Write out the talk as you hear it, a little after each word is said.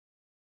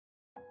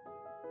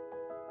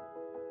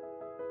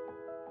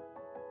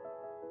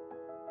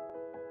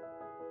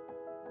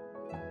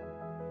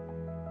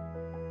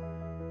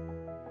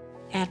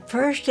At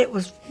first it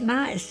was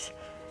nice,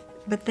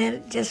 but then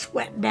it just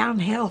went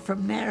downhill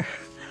from there.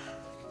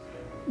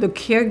 The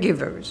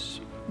caregivers,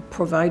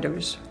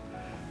 providers,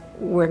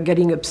 were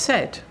getting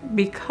upset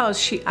because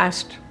she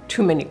asked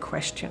too many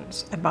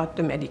questions about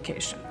the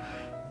medication.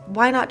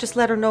 Why not just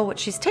let her know what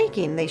she's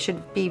taking? They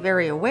should be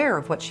very aware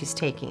of what she's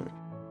taking.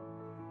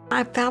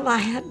 I felt I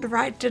had the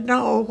right to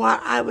know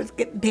what I was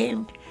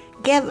being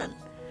given,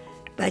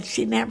 but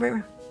she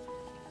never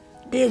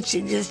did.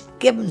 She just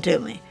gave them to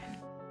me.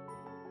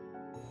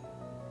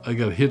 I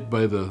got hit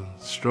by the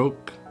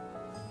stroke,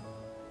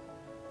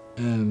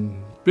 and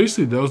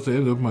basically that was the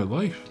end of my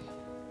life.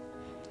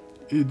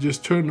 It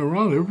just turned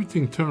around,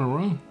 everything turned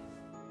around.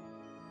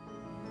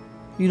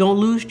 You don't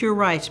lose your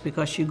rights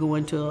because you go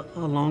into a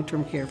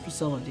long-term care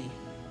facility.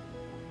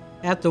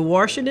 At the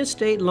Washington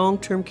State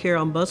Long-Term Care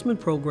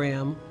Ombudsman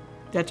Program,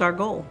 that's our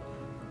goal,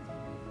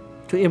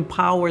 to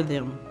empower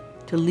them,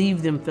 to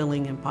leave them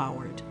feeling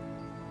empowered.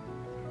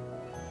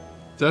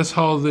 That's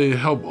how they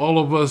help all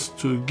of us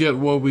to get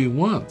what we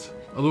want.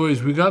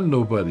 Otherwise, we got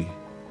nobody.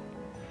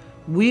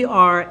 We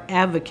are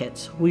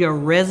advocates. We are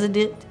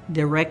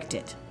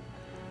resident-directed.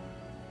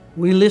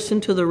 We listen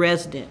to the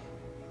resident.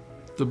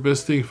 The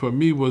best thing for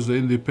me was the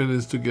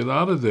independence to get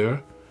out of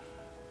there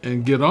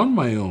and get on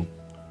my own,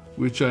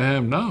 which I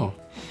am now.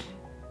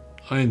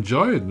 I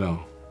enjoy it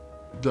now.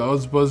 The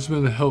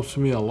Ombudsman helps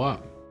me a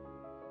lot.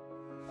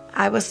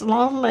 I was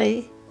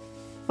lonely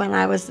when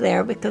I was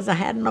there because I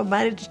had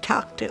nobody to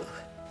talk to.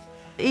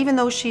 Even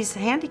though she's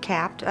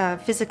handicapped,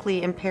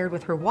 physically impaired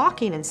with her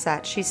walking and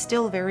such, she's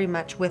still very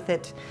much with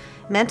it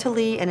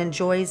mentally and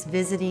enjoys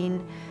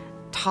visiting,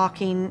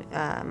 talking.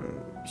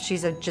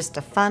 She's just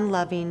a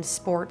fun-loving,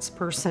 sports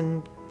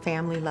person,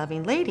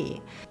 family-loving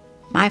lady.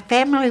 My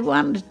family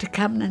wanted to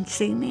come and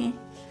see me,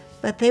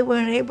 but they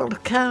weren't able to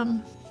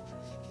come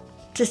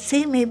to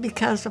see me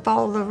because of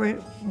all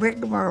the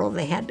rigmarole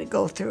they had to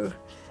go through.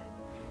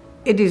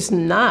 It is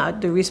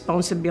not the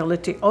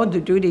responsibility or the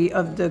duty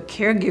of the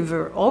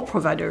caregiver or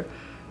provider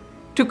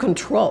to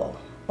control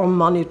or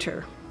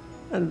monitor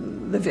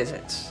the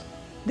visits.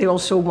 They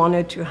also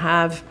wanted to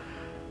have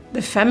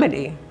the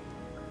family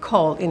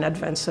call in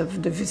advance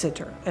of the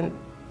visitor, and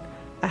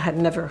I had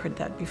never heard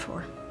that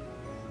before.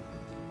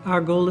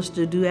 Our goal is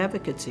to do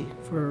advocacy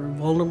for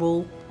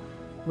vulnerable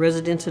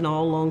residents in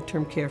all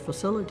long-term care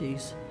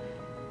facilities.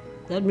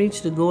 That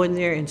means to go in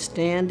there and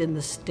stand in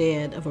the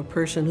stead of a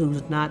person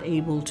who's not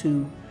able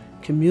to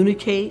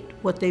communicate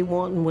what they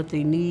want and what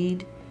they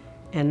need,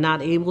 and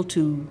not able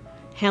to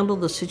handle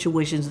the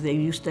situations they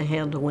used to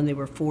handle when they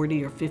were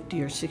 40 or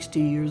 50 or 60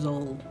 years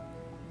old.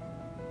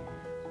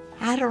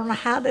 I don't know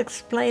how to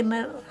explain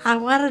it. I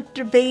wanted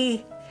to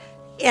be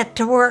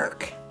to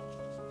work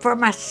for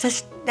my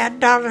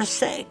daughter's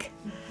sake,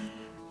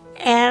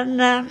 and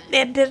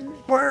it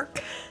didn't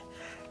work.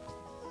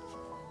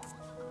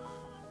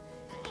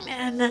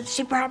 And then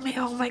she brought me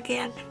home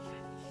again.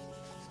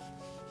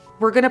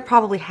 We're going to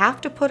probably have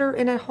to put her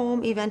in a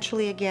home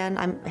eventually again.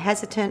 I'm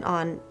hesitant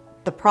on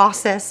the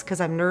process because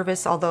I'm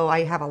nervous, although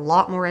I have a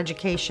lot more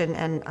education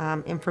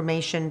and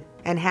information.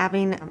 And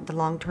having the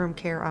long-term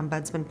care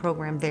ombudsman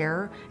program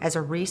there as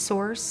a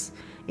resource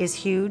is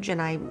huge,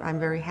 and I'm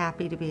very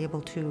happy to be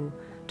able to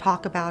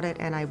talk about it,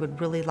 and I would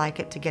really like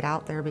it to get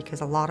out there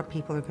because a lot of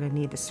people are going to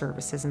need the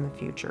services in the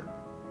future.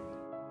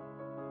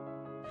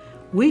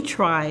 We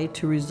try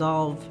to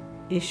resolve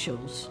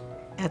issues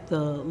at the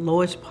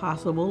lowest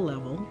possible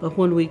level, but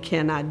when we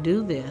cannot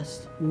do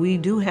this, we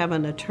do have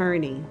an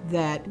attorney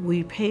that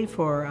we pay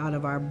for out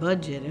of our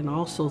budget and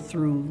also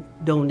through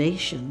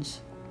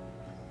donations.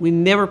 We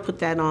never put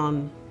that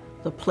on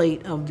the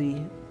plate of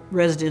the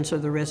residents or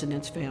the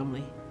resident's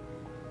family.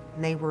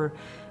 And they were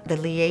the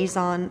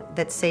liaison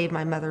that saved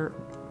my mother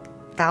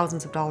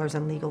thousands of dollars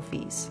in legal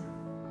fees.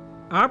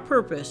 Our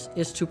purpose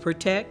is to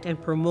protect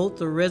and promote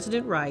the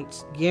resident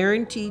rights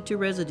guaranteed to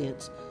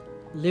residents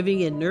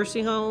living in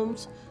nursing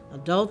homes,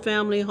 adult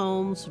family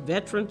homes,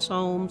 veterans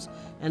homes,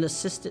 and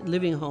assisted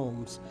living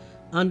homes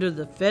under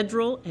the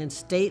federal and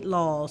state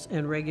laws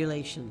and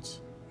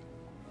regulations.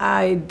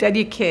 I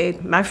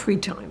dedicate my free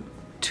time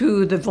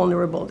to the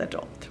vulnerable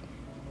adult.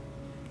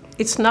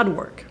 It's not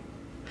work,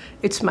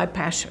 it's my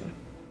passion.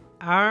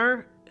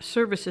 Our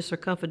services are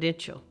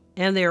confidential,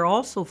 and they are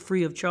also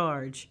free of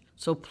charge,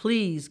 so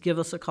please give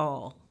us a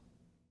call.